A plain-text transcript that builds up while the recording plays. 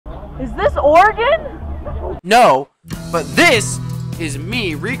Is this Oregon? No, but this is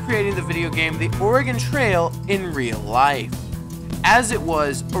me recreating the video game The Oregon Trail in real life, as it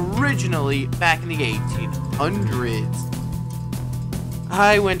was originally back in the 1800s.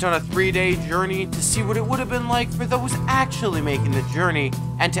 I went on a 3-day journey to see what it would have been like for those actually making the journey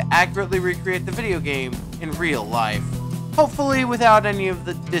and to accurately recreate the video game in real life. Hopefully without any of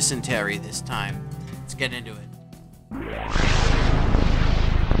the dysentery this time. Let's get into it.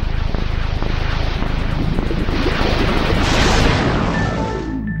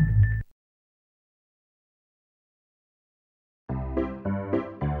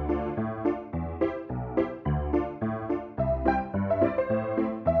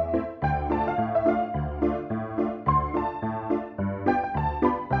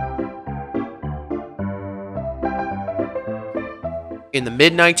 In the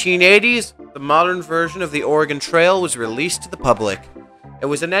mid-1980s, the modern version of the Oregon Trail was released to the public. It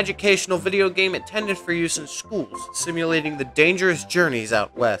was an educational video game intended for use in schools, simulating the dangerous journeys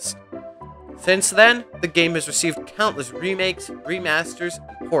out west. Since then, the game has received countless remakes, remasters,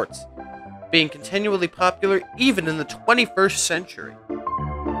 and ports, being continually popular even in the 21st century.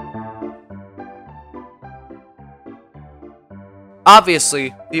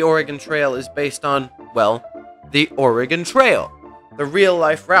 Obviously, the Oregon Trail is based on, well, the Oregon Trail, the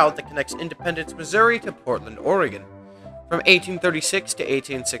real-life route that connects Independence, Missouri to Portland, Oregon. From 1836 to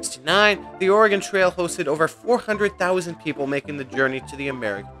 1869, the Oregon Trail hosted over 400,000 people making the journey to the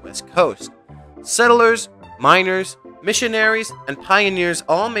American West Coast. Settlers, miners, missionaries, and pioneers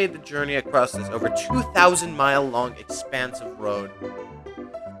all made the journey across this over 2,000-mile-long expanse of road.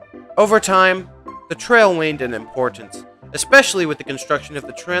 Over time, the trail waned in importance, especially with the construction of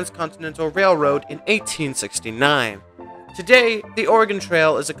the Transcontinental Railroad in 1869. Today, the Oregon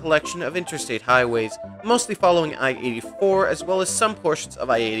Trail is a collection of interstate highways, mostly following I-84 as well as some portions of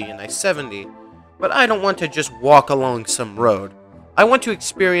I-80 and I-70. But I don't want to just walk along some road. I want to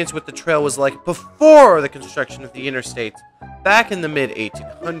experience what the trail was like before the construction of the interstates, back in the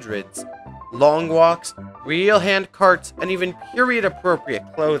mid-1800s. Long walks, real hand carts, and even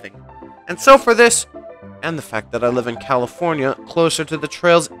period-appropriate clothing. And so for this, and the fact that I live in California, closer to the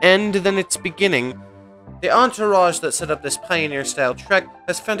trail's end than its beginning, the entourage that set up this pioneer-style trek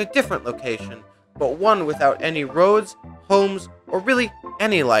has found a different location, but one without any roads, homes, or really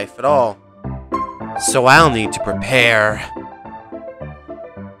any life at all. So I'll need to prepare.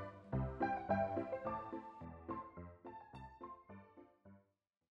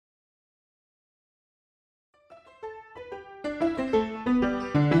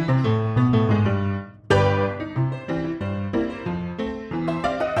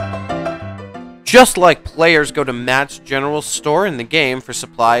 Just like players go to Matt's general store in the game for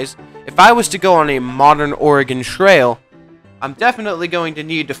supplies, if I was to go on a modern Oregon Trail, I'm definitely going to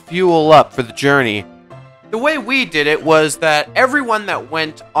need to fuel up for the journey. The way we did it was that everyone that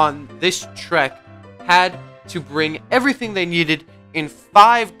went on this trek had to bring everything they needed in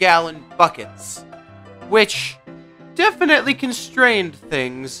 5-gallon buckets, which definitely constrained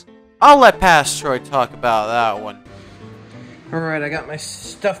things. I'll let Pastor talk about that one. Alright, I got my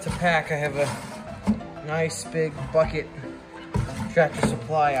stuff to pack. I have a nice big bucket Tractor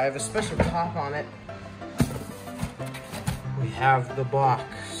Supply. I have a special top on it. We have the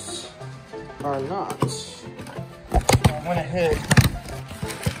box. Our nuts. I went ahead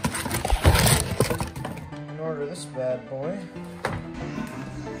and ordered this bad boy.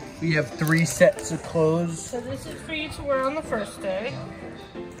 We have 3 sets of clothes. So this is for you to wear on the first day.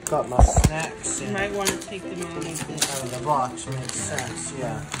 Got my snacks in. You might want to take them out Out of the box, makes sense,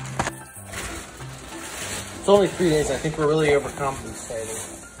 yeah. It's only 3 days. I think we're really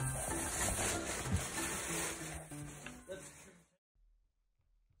overcompensating.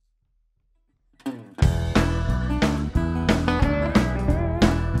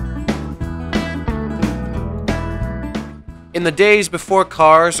 In the days before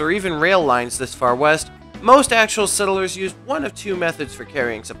cars or even rail lines this far west, most actual settlers used one of 2 methods for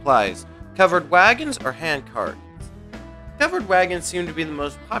carrying supplies: covered wagons or handcarts. Covered wagons seem to be the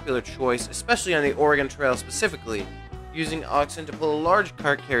most popular choice, especially on the Oregon Trail specifically, using oxen to pull a large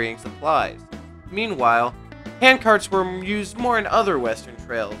cart carrying supplies. Meanwhile, handcarts were used more in other western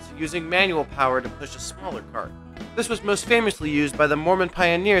trails, using manual power to push a smaller cart. This was most famously used by the Mormon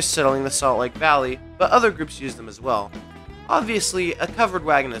pioneers settling the Salt Lake Valley, but other groups used them as well. Obviously, a covered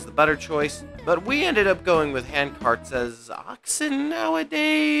wagon is the better choice, but we ended up going with handcarts as oxen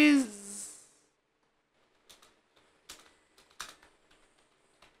nowadays.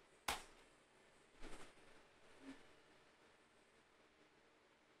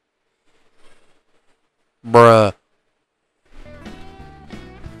 Bruh.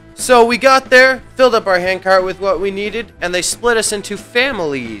 So we got there, filled up our handcart with what we needed, and they split us into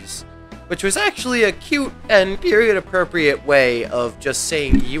families, which was actually a cute and period-appropriate way of just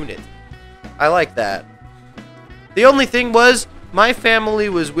saying unit. I like that. The only thing was, my family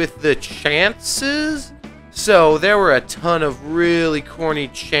was with the Chances, so there were a ton of really corny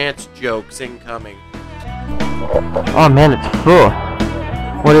chance jokes incoming. Oh man, it's full.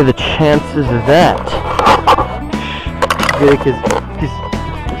 What are the chances of that? Because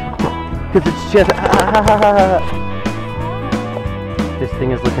it's just... This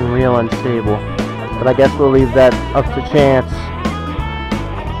thing is looking real unstable. But I guess we'll leave that up to chance.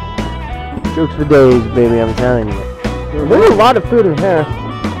 Jokes for days, baby, I'm telling you. There's a lot of food in here.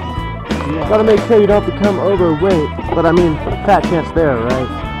 Gotta make sure you don't become overweight. But I mean, fat chance there, right?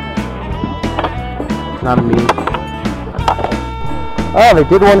 Not me. Oh, they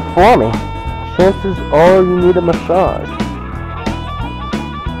did one for me. Chances are you need a massage.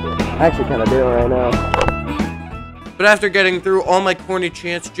 I actually kind of do right now. But after getting through all my corny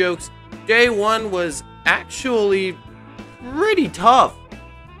chance jokes, day one was actually pretty tough.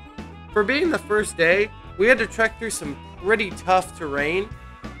 For being the first day, we had to trek through some pretty tough terrain.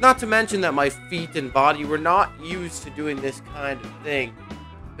 Not to mention that my feet and body were not used to doing this kind of thing.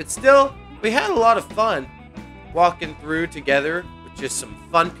 But still, we had a lot of fun walking through together with just some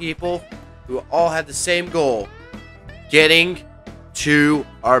fun people who all had the same goal: getting to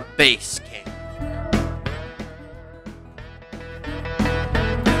our base camp.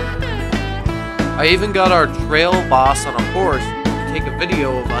 I even got our trail boss on a horse to take a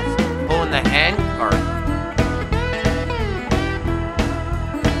video of us pulling the handcart.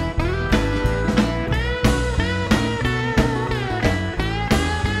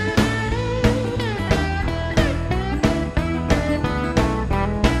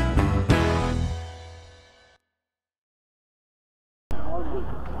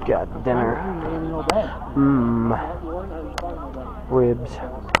 Got dinner. Ribs.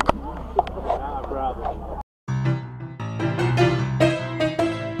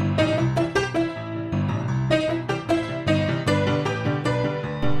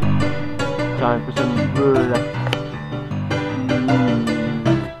 Time for some food.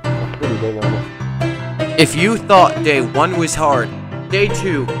 Pretty big on it. If you thought day one was hard, day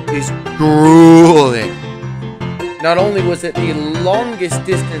two is grueling. Not only was it the longest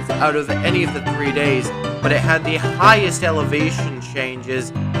distance out of any of the 3 days, but it had the highest elevation changes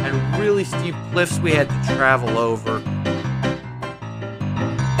and really steep cliffs we had to travel over.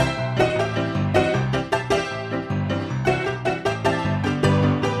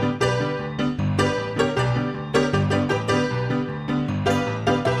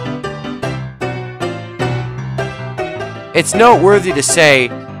 It's noteworthy to say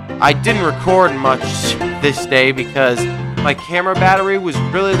I didn't record much this day because my camera battery was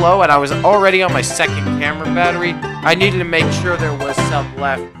really low and I was already on my second camera battery. I needed to make sure there was some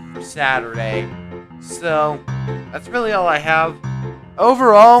left for Saturday. So, that's really all I have.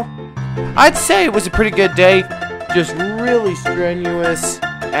 Overall, I'd say it was a pretty good day. Just really strenuous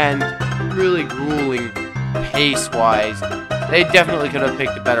and really grueling pace-wise. They definitely could have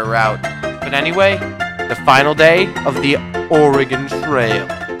picked a better route. But anyway, the final day of the Oregon Trail.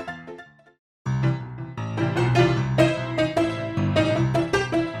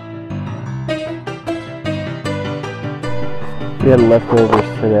 We had leftovers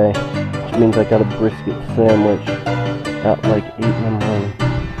today, which means I got a brisket sandwich at like 8 in the morning.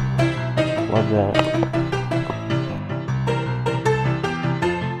 Love that.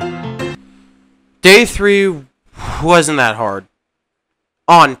 Day 3 wasn't that hard.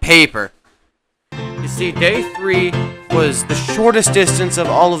 On paper. You see, day 3 was the shortest distance of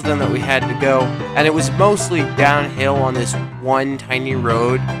all of them that we had to go, and it was mostly downhill on this one tiny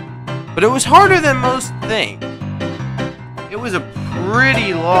road. But it was harder than most think. It was a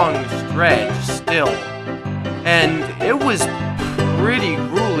pretty long stretch still, and it was pretty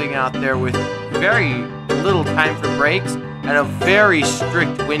grueling out there with very little time for breaks and a very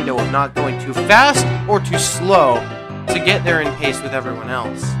strict window of not going too fast or too slow to get there in pace with everyone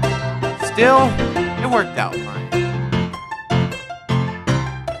else. Still, it worked out fine.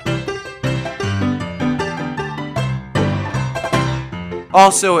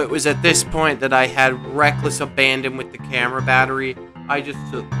 Also, it was at this point that I had reckless abandon with the camera battery. I just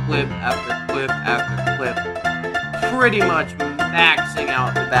took clip after clip after clip, pretty much maxing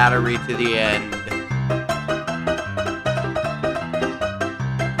out the battery to the end.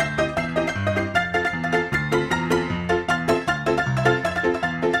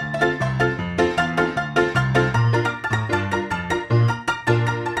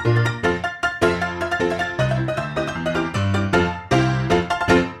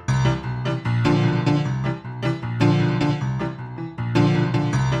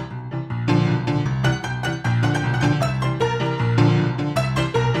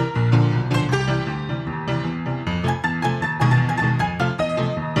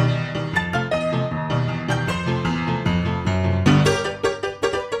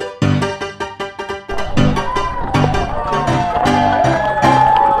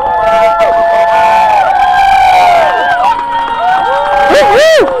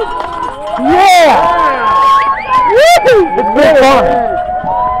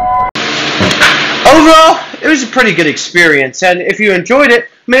 was a pretty good experience, and if you enjoyed it,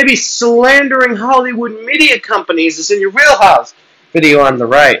 maybe slandering Hollywood media companies is in your wheelhouse. Video on the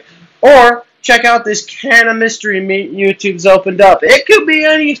right. Or check out this can of mystery meat YouTube's opened up. It could be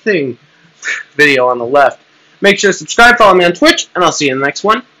anything. Video on the left. Make sure to subscribe, follow me on Twitch, and I'll see you in the next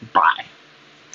one. Bye.